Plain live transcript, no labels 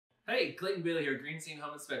Hey, Clayton Bailey here, Green Scene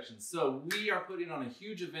Home Inspections. So we are putting on a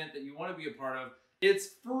huge event that you want to be a part of.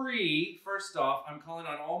 It's free. First off, I'm calling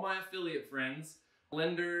on all my affiliate friends,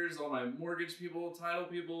 lenders, all my mortgage people, title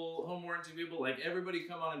people, home warranty people, like everybody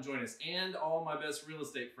come on and join us, and all my best real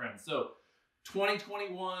estate friends. So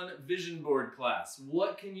 2021 Vision Board class.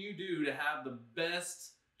 What can you do to have the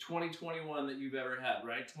best 2021 that you've ever had,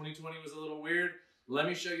 right? 2020 was a little weird. Let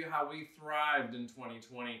me show you how we thrived in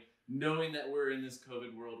 2020, knowing that we're in this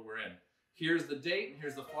COVID world we're in. Here's the date and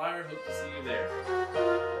here's the flyer. Hope to see you there.